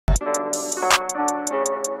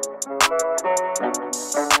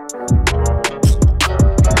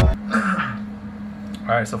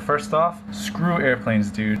Alright, so first off, screw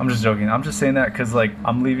airplanes, dude. I'm just joking. I'm just saying that because, like,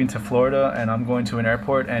 I'm leaving to Florida and I'm going to an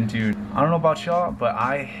airport, and dude, I don't know about y'all, but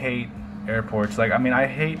I hate airports. Like, I mean, I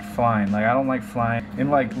hate flying. Like, I don't like flying.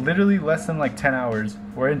 In like literally less than like 10 hours,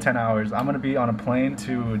 or in 10 hours, I'm gonna be on a plane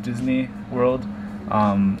to Disney World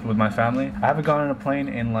with my family. I haven't gone on a plane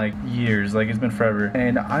in like years. Like, it's been forever,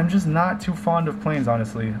 and I'm just not too fond of planes,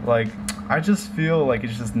 honestly. Like, I just feel like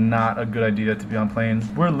it's just not a good idea to be on planes.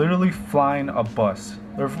 We're literally flying a bus.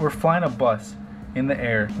 We're flying a bus in the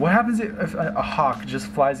air. What happens if a hawk just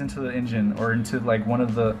flies into the engine, or into like one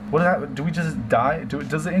of the, do we just die?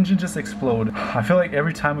 Does the engine just explode? I feel like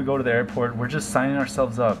every time we go to the airport, we're just signing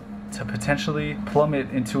ourselves up to potentially plummet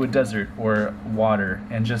into a desert or water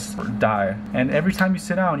and just die. And every time you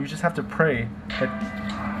sit down, you just have to pray that...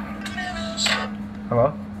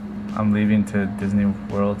 Hello? I'm leaving to Disney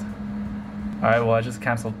World. Alright, well, I just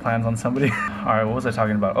canceled plans on somebody. Alright, what was I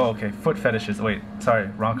talking about? Oh, okay, foot fetishes. Wait, sorry,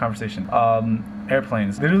 wrong conversation.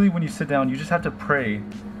 Airplanes. Literally, when you sit down, you just have to pray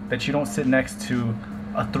that you don't sit next to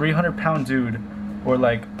a 300-pound dude, or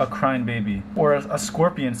like a crying baby, or a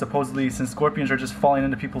scorpion, supposedly, since scorpions are just falling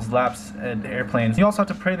into people's laps at airplanes. You also have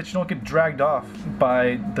to pray that you don't get dragged off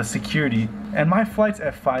by the security. And my flight's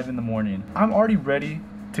at 5 in the morning. I'm already ready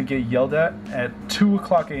to get yelled at 2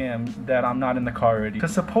 o'clock a.m. that I'm not in the car already.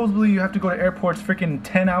 Because supposedly you have to go to airports freaking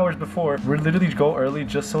 10 hours before. We literally go early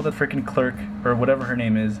just so the freaking clerk, or whatever her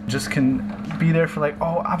name is, just can be there for like,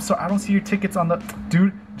 oh, I'm sorry, I don't see your tickets on the...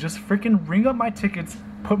 Dude, just freaking ring up my tickets,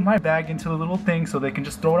 put my bag into the little thing so they can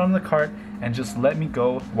just throw it on the cart and just let me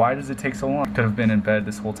go. Why does it take so long? Could have been in bed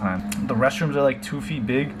this whole time. The restrooms are like 2 feet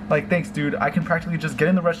big. Like, thanks, dude. I can practically just get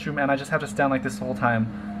in the restroom and I just have to stand like this the whole time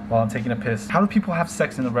while I'm taking a piss. How do people have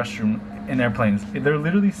sex in the restroom in airplanes? They're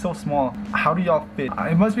literally so small. How do y'all fit?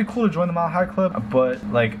 It must be cool to join the Mile High Club, but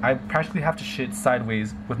like, I practically have to shit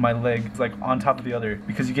sideways with my legs like on top of the other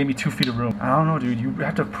because you gave me 2 feet of room. I don't know, dude. You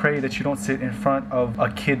have to pray that you don't sit in front of a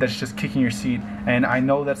kid that's just kicking your seat. And I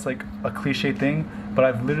know that's like a cliche thing, but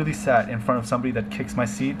I've literally sat in front of somebody that kicks my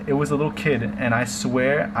seat. It was a little kid, and I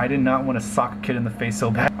swear I did not want to sock a kid in the face so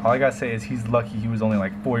bad. All I gotta say is he's lucky he was only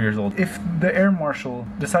like 4 years old. If the air marshal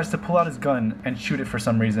decides to pull out his gun and shoot it for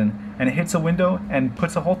some reason, and it hits a window and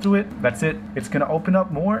puts a hole through it, that's it. It's gonna open up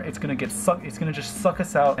more, it's gonna get sucked, it's gonna just suck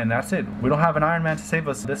us out, and that's it. We don't have an Iron Man to save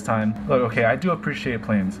us this time. Look, okay, I do appreciate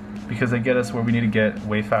planes because they get us where we need to get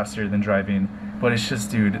way faster than driving. But it's just,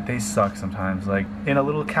 dude, they suck sometimes. Like, in a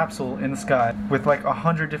little capsule in the sky with like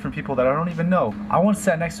 100 different people that I don't even know. I once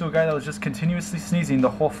sat next to a guy that was just continuously sneezing the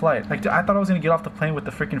whole flight. Like, I thought I was gonna get off the plane with the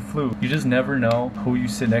freaking flu. You just never know who you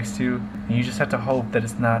sit next to, and you just have to hope that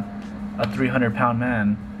it's not a 300-pound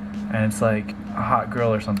man and it's like a hot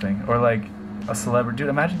girl or something, or like a celebrity. Dude,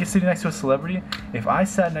 imagine sitting next to a celebrity. If I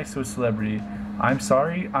sat next to a celebrity, I'm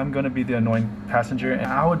sorry, I'm gonna be the annoying passenger, and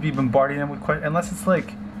I would be bombarding them with questions, unless it's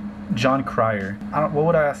like John Cryer. What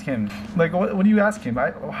would I ask him? Like, what do you ask him?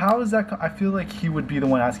 How is that? I feel like he would be the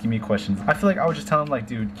one asking me questions. I feel like I would just tell him, like,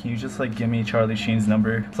 dude, can you just like give me Charlie Sheen's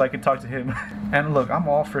number so I could talk to him? And look, I'm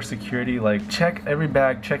all for security. Like, check every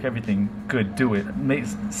bag, check everything. Good, do it. Make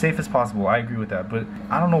safe as possible. I agree with that. But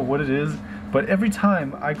I don't know what it is. But every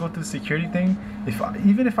time I go through the security thing,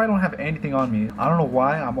 even if I don't have anything on me, I don't know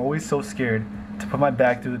why I'm always so scared to put my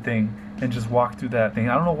bag through the thing and just walk through that thing.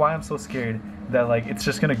 I don't know why I'm so scared that like it's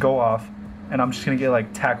just gonna go off and I'm just gonna get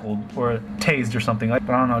like tackled or tased or something. Like,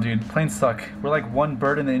 but I don't know, dude. Planes suck. We're like one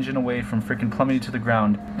bird in the engine away from freaking plummeting to the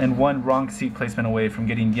ground, and one wrong seat placement away from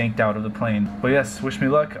getting yanked out of the plane. But yes, wish me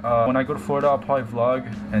luck. When I go to Florida, I'll probably vlog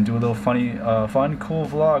and do a little funny, fun, cool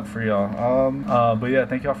vlog for y'all. But yeah,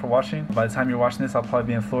 thank y'all for watching. By the time you're watching this, I'll probably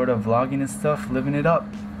be in Florida vlogging and stuff, living it up.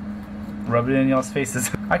 Rub it in y'all's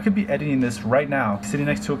faces. I could be editing this right now, sitting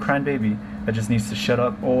next to a crying baby that just needs to shut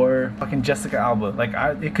up, or fucking Jessica Alba. Like,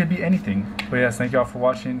 it could be anything. But yes, thank y'all for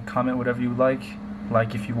watching. Comment whatever you like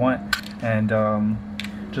if you want, and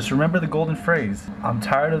just remember the golden phrase: I'm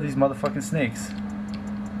tired of these motherfucking snakes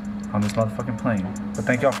on this motherfucking plane. But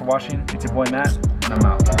thank y'all for watching. It's your boy Matt, and I'm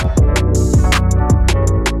out.